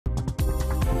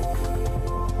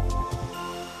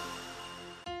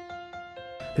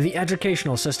The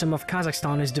educational system of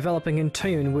Kazakhstan is developing in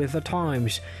tune with the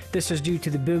times. This is due to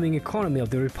the booming economy of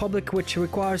the republic, which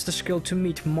requires the skill to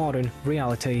meet modern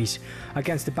realities.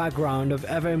 Against the background of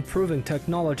ever-improving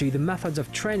technology, the methods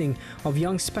of training of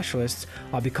young specialists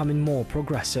are becoming more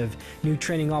progressive. New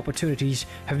training opportunities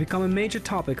have become a major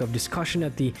topic of discussion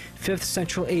at the 5th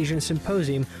Central Asian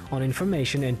Symposium on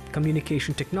Information and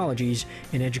Communication Technologies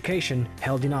in Education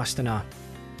held in Astana.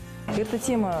 Эта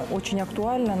тема очень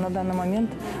актуальна на данный момент.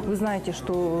 Вы знаете,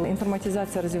 что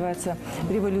информатизация развивается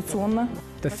революционно.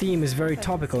 The theme is very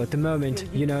topical at the moment.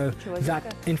 You know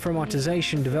that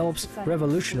informatization develops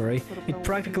revolutionary. It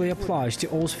practically applies to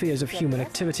all spheres of human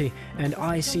activity, and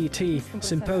ICT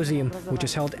Symposium, which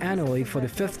is held annually for the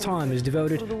 5th time, is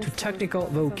devoted to technical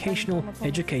vocational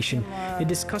education. It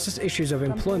discusses issues of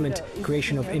employment,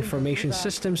 creation of information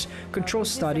systems, control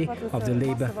study of the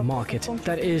labor market.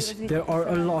 That is, there are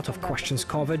a lot of questions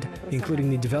covered, including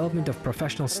the development of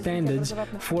professional standards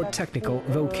for technical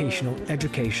vocational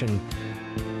education.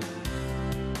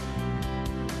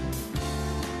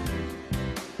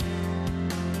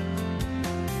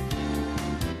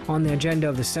 On the agenda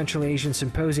of the Central Asian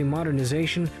Symposium,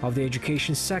 modernization of the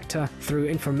education sector through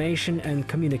information and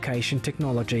communication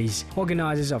technologies.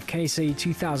 Organizers of KC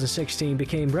 2016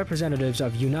 became representatives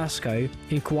of UNESCO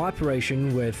in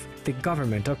cooperation with the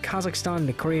government of Kazakhstan,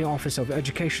 the Korean Office of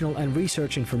Educational and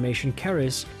Research Information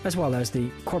KERIS, as well as the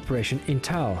corporation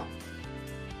Intel.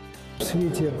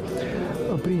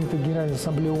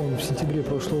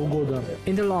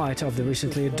 In the light of the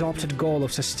recently adopted goal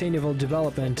of sustainable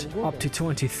development up to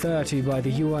 2030 by the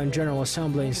UN General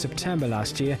Assembly in September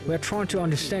last year, we are trying to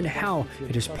understand how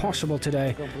it is possible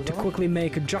today to quickly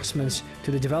make adjustments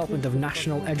to the development of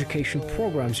national education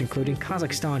programs, including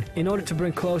Kazakhstan, in order to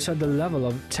bring closer the level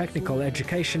of technical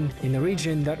education in the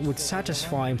region that would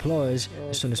satisfy employers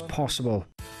as soon as possible.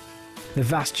 The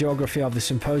vast geography of the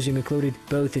symposium included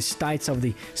both the states of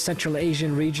the Central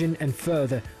Asian region and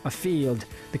further afield.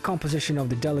 The composition of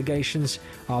the delegations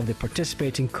of the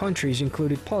participating countries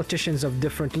included politicians of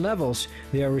different levels.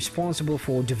 They are responsible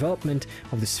for development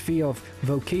of the sphere of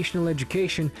vocational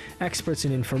education, experts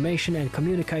in information and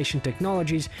communication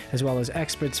technologies, as well as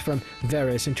experts from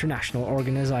various international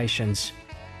organizations.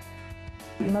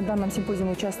 На данном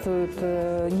симпозиуме участвуют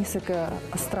несколько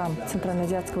стран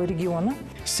Центральноазиатского региона.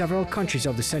 Several countries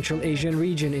of the Central Asian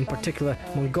region, in particular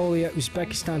Mongolia,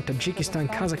 Uzbekistan, Tajikistan,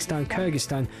 Kazakhstan,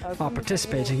 Kyrgyzstan, are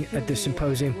participating at this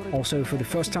symposium. Also, for the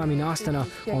first time in Astana,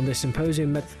 on this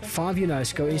symposium met 5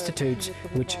 UNESCO institutes,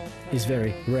 which is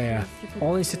very rare.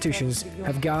 All institutions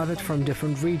have gathered from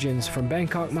different regions, from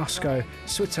Bangkok, Moscow,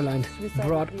 Switzerland,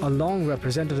 brought along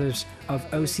representatives of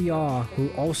OCR who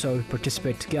also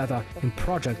participate together in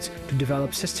projects to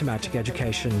develop systematic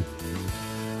education.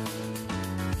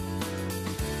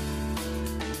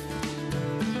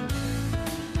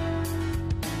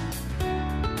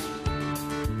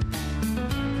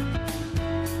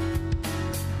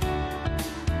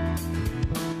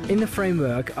 In the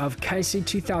framework of KC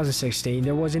 2016,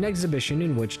 there was an exhibition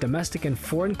in which domestic and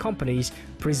foreign companies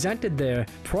presented their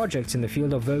projects in the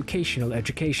field of vocational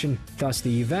education. Thus,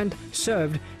 the event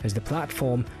served as the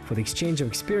platform for the exchange of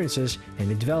experiences and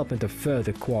the development of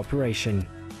further cooperation.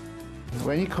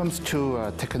 When it comes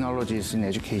to technologies in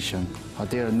education,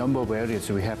 there are a number of areas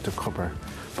we have to cover.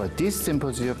 But this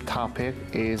symposium topic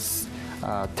is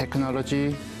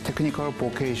technical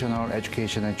vocational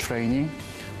education and training,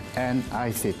 and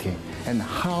ICT, and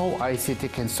how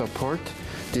ICT can support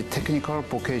the technical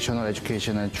vocational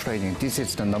education and training. This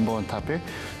is the #1 topic.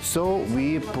 So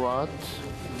we brought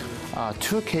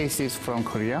 2 cases from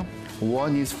Korea.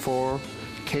 One is for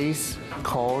case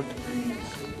called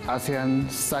ASEAN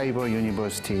Cyber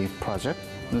University Project.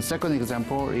 The second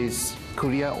example is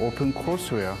Korea Open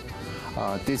Courseware.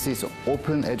 This is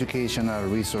open educational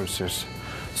resources.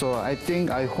 So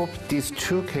I hope these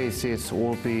 2 cases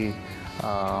will be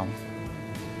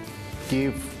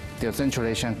give the Central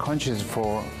Asian countries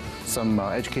for some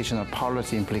educational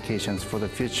policy implications for the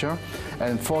future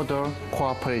and further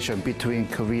cooperation between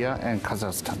Korea and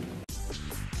Kazakhstan.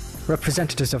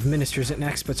 Representatives of ministries and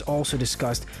experts also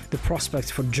discussed the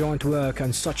prospects for joint work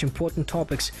on such important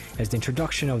topics as the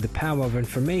introduction of the power of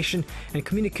information and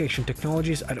communication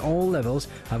technologies at all levels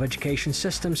of education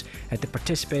systems at the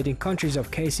participating countries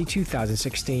of KC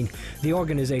 2016, the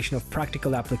organization of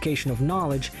practical application of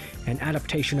knowledge and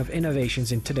adaptation of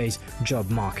innovations in today's job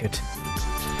market.